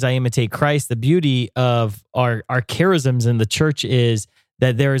imitate me as I imitate Christ. The beauty of our charisms in the church is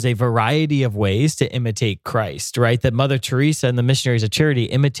that there is a variety of ways to imitate Christ, right? That Mother Teresa and the Missionaries of Charity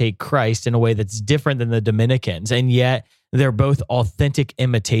imitate Christ in a way that's different than the Dominicans. And yet they're both authentic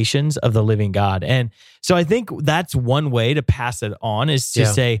imitations of the living God. And so I think that's one way to pass it on is to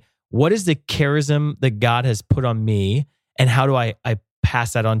say, what is the charism that God has put on me, and how do I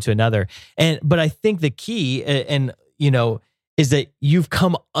pass that on to another? But I think the key, is that you've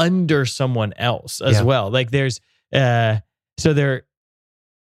come under someone else as well. Like there's,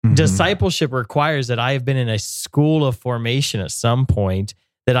 discipleship requires that I have been in a school of formation at some point,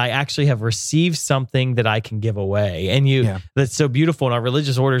 that I actually have received something that I can give away. And that's so beautiful in our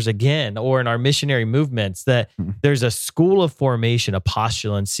religious orders again, or in our missionary movements, that there's a school of formation, a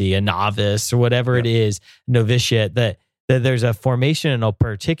postulancy, a novice, or whatever it is, novitiate, that there's a formation in a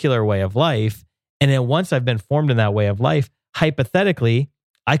particular way of life. And then once I've been formed in that way of life, hypothetically,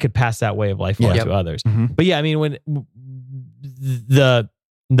 I could pass that way of life on to others. But I mean, when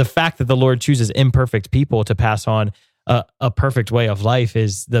the fact that the Lord chooses imperfect people to pass on a perfect way of life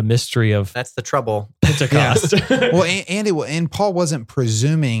is the mystery of that's the trouble. Pentecost. Well, and Paul wasn't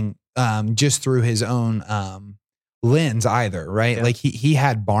presuming just through his own lens either, right? Like he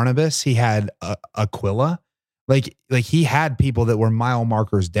had Barnabas, he had Aquila, like he had people that were mile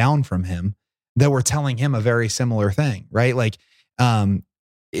markers down from him that were telling him a very similar thing, right? Like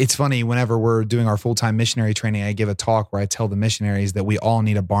it's funny, whenever we're doing our full-time missionary training, I give a talk where I tell the missionaries that we all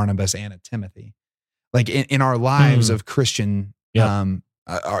need a Barnabas and a Timothy. Like in our lives of Christian, in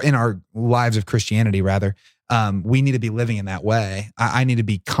our lives of Christianity, rather, we need to be living in that way. I need to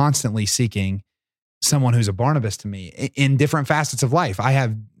be constantly seeking someone who's a Barnabas to me in different facets of life. I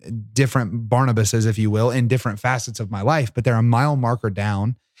have different Barnabases, if you will, in different facets of my life, but they're a mile marker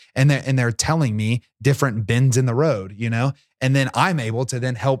down, and they're telling me different bends in the road, and then I'm able to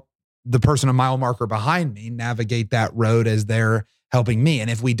then help the person a mile marker behind me navigate that road as they're helping me. And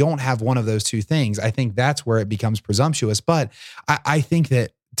if we don't have one of those two things, I think that's where it becomes presumptuous. But I think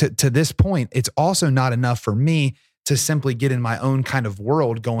that to this point, it's also not enough for me to simply get in my own kind of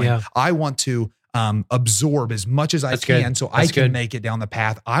world going, I want to absorb as much as I can so I can make it down the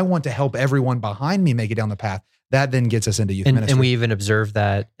path. I want to help everyone behind me make it down the path. that then gets us into youth And ministry. we even observe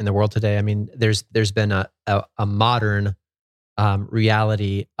that in the world today. I mean, there's been a modern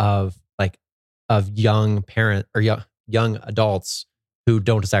reality of young parent or young adults who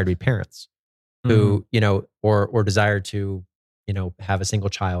don't desire to be parents, who or desire to have a single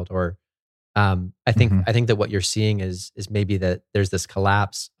child. Or I think that what you're seeing is maybe that there's this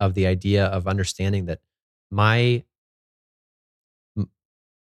collapse of the idea of understanding that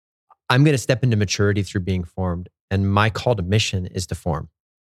I'm going to step into maturity through being formed, and my call to mission is to form.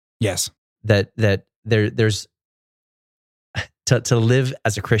 Yes. That there's to live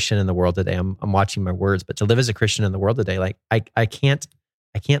as a Christian in the world today. I'm watching my words, but to live as a Christian in the world today, like I can't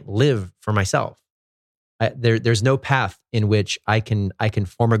live for myself. There's no path in which I can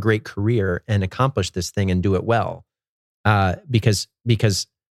form a great career and accomplish this thing and do it well, because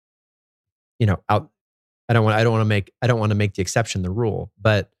I don't want to make the exception the rule,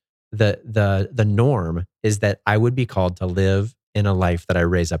 but the norm is that I would be called to live in a life that I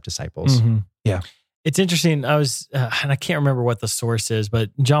raise up disciples. Mm-hmm. Yeah. It's interesting. I was, and I can't remember what the source is,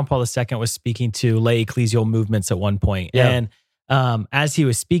 but John Paul II was speaking to lay ecclesial movements at one point. Yeah. And as he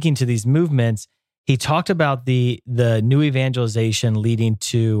was speaking to these movements, he talked about the new evangelization leading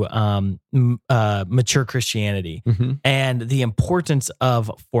to mature Christianity and the importance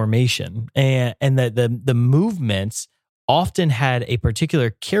of formation, and that the movements often had a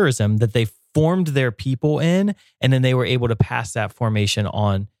particular charism that they formed their people in, and then they were able to pass that formation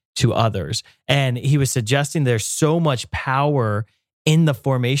on to others. And he was suggesting there's so much power in the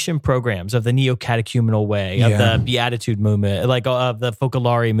formation programs of the neo-catechumenal way, of the Beatitude movement, like of the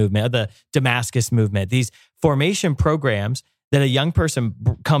Focolare movement, of the Damascus movement, these formation programs that a young person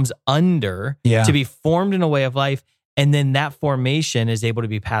comes under to be formed in a way of life. And then that formation is able to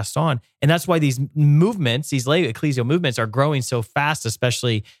be passed on. And that's why these movements, these lay ecclesial movements, are growing so fast,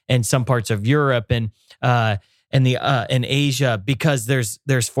 especially in some parts of Europe and in Asia, because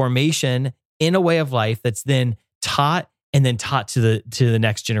there's formation in a way of life that's then taught and then taught to the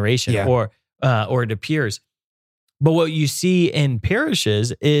next generation or to peers. But what you see in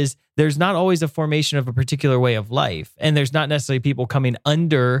parishes is there's not always a formation of a particular way of life, and there's not necessarily people coming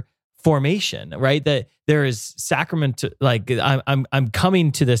under formation, right? That there is sacrament, like I'm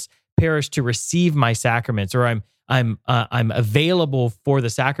coming to this parish to receive my sacraments, or I'm available for the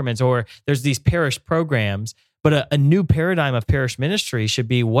sacraments, or there's these parish programs. But a new paradigm of parish ministry should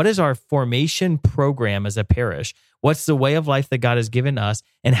be, what is our formation program as a parish? What's the way of life that God has given us?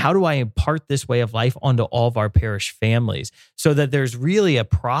 And how do I impart this way of life onto all of our parish families, so that there's really a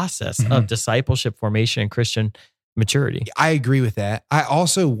process of discipleship, formation, and Christian maturity? I agree with that. I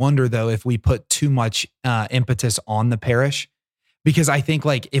also wonder, though, if we put too much impetus on the parish, because I think,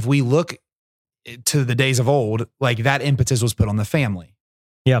 like, if we look to the days of old, like, that impetus was put on the family.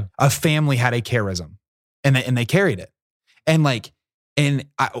 Yeah. A family had a charism, and they carried it. And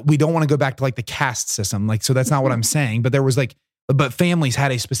we don't want to go back to, like, the caste system. Like, so that's not what I'm saying, but there was, like, but families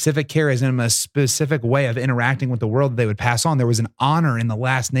had a specific charism, a specific way of interacting with the world that they would pass on. There was an honor in the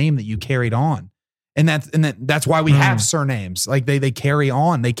last name that you carried on. And that's why we have surnames. Like, they carry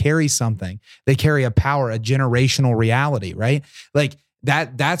on, they carry something, they carry a power, a generational reality, right? Like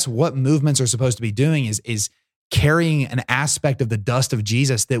that's what movements are supposed to be doing, is carrying an aspect of the dust of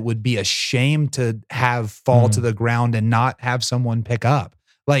Jesus that would be a shame to have fall to the ground and not have someone pick up.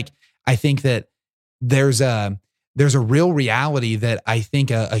 Like, I think that there's a real reality that I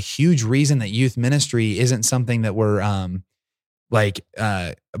think a huge reason that youth ministry isn't something that we're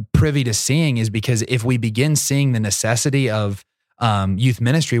privy to seeing is because if we begin seeing the necessity of youth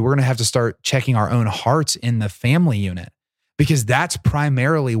ministry, we're going to have to start checking our own hearts in the family unit, because that's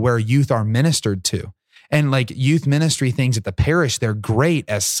primarily where youth are ministered to. And like youth ministry things at the parish, they're great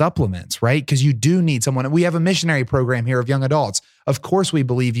as supplements, right? Because you do need someone. We have a missionary program here of young adults. Of course, we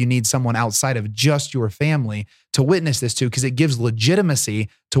believe you need someone outside of just your family to witness this to, because it gives legitimacy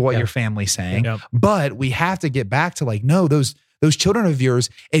to what your family's saying. Yep. But we have to get back to, like, no, those children of yours,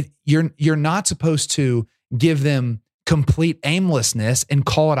 you're not supposed to give them complete aimlessness and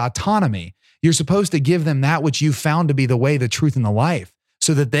call it autonomy. You're supposed to give them that which you found to be the way, the truth, and the life,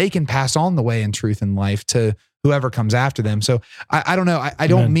 so that they can pass on the way and truth and life to whoever comes after them. So I don't know. I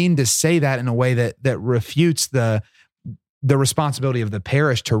don't mean to say that in a way that refutes the responsibility of the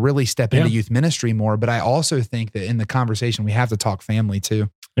parish to really step into youth ministry more. But I also think that in the conversation, we have to talk family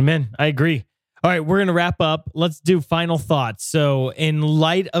too. Amen. I agree. All right, we're going to wrap up. Let's do final thoughts. So in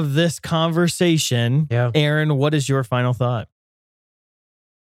light of this conversation, Aaron, what is your final thought?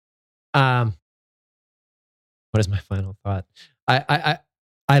 What is my final thought?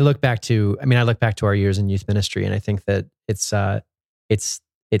 I look back to our years in youth ministry, and I think that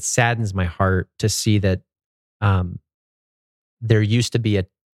it saddens my heart to see that there used to be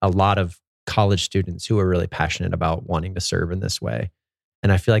a lot of college students who are really passionate about wanting to serve in this way.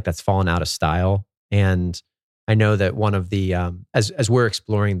 And I feel like that's fallen out of style. And I know that one of the, as we're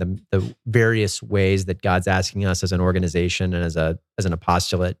exploring the various ways that God's asking us as an organization and as an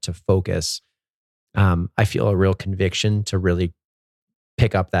apostolate to focus, I feel a real conviction to really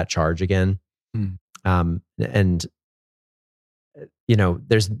pick up that charge again. And you know,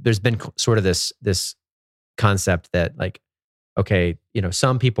 there's been sort of this concept that like, okay, you know,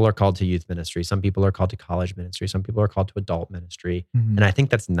 some people are called to youth ministry, some people are called to college ministry, some people are called to adult ministry. Mm-hmm. And I think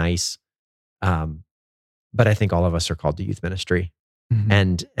that's nice. But I think all of us are called to youth ministry.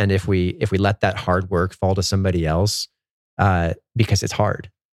 Mm-hmm. And if we let that hard work fall to somebody else, because it's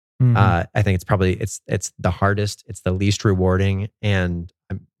hard, Mm-hmm. I think it's probably, it's the hardest, it's the least rewarding. And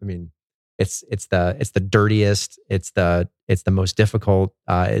I mean, it's the dirtiest, it's the most difficult.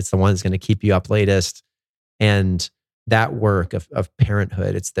 It's the one that's going to keep you up latest. And that work of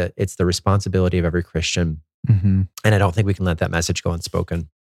parenthood, it's the responsibility of every Christian. Mm-hmm. And I don't think we can let that message go unspoken.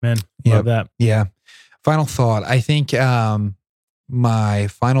 Man, love that. Yeah. Final thought. I think my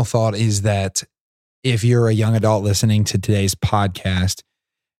final thought is that if you're a young adult listening to today's podcast,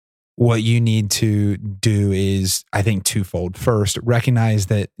 what you need to do is, I think, twofold. First, recognize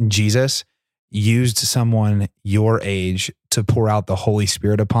that Jesus used someone your age to pour out the Holy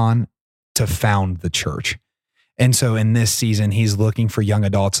Spirit upon to found the church. And so in this season, he's looking for young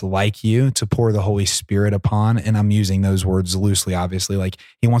adults like you to pour the Holy Spirit upon. And I'm using those words loosely, obviously. Like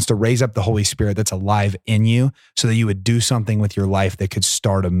he wants to raise up the Holy Spirit that's alive in you so that you would do something with your life that could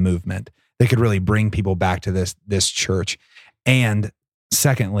start a movement, that could really bring people back to this church. And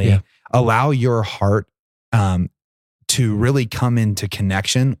secondly, allow your heart to really come into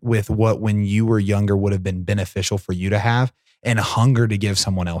connection with what when you were younger would have been beneficial for you to have, and hunger to give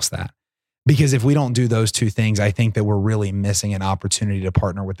someone else that. Because if we don't do those two things, I think that we're really missing an opportunity to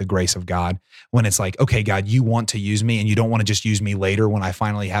partner with the grace of God when it's like, okay, God, you want to use me and you don't want to just use me later when I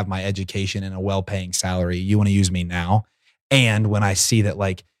finally have my education and a well-paying salary. You want to use me now. And when I see that,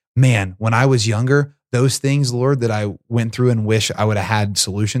 like, man, when I was younger, those things, Lord, that I went through and wish I would have had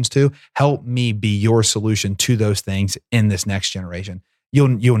solutions to, help me be your solution to those things in this next generation.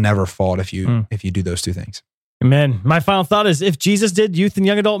 You'll never fault if you do those two things. Amen. My final thought is, if Jesus did youth and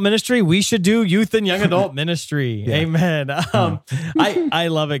young adult ministry, we should do youth and young adult ministry. Yeah. Amen. I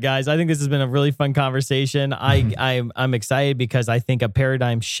love it, guys. I think this has been a really fun conversation. I'm excited because I think a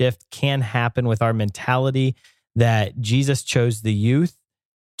paradigm shift can happen with our mentality that Jesus chose the youth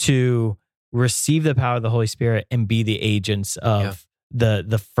to receive the power of the Holy Spirit and be the agents of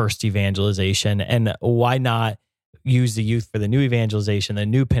the first evangelization. And why not use the youth for the new evangelization, the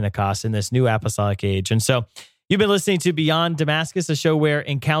new Pentecost in this new apostolic age? And so you've been listening to Beyond Damascus, a show where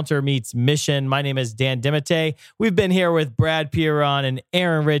encounter meets mission. My name is Dan Dimite. We've been here with Brad Pierron and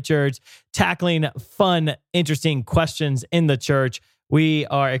Aaron Richards, tackling fun, interesting questions in the church. We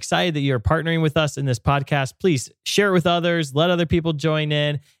are excited that you're partnering with us in this podcast. Please share it with others. Let other people join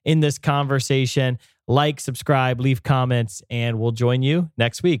in this conversation. Like, subscribe, leave comments, and we'll join you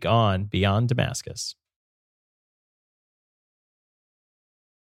next week on Beyond Damascus.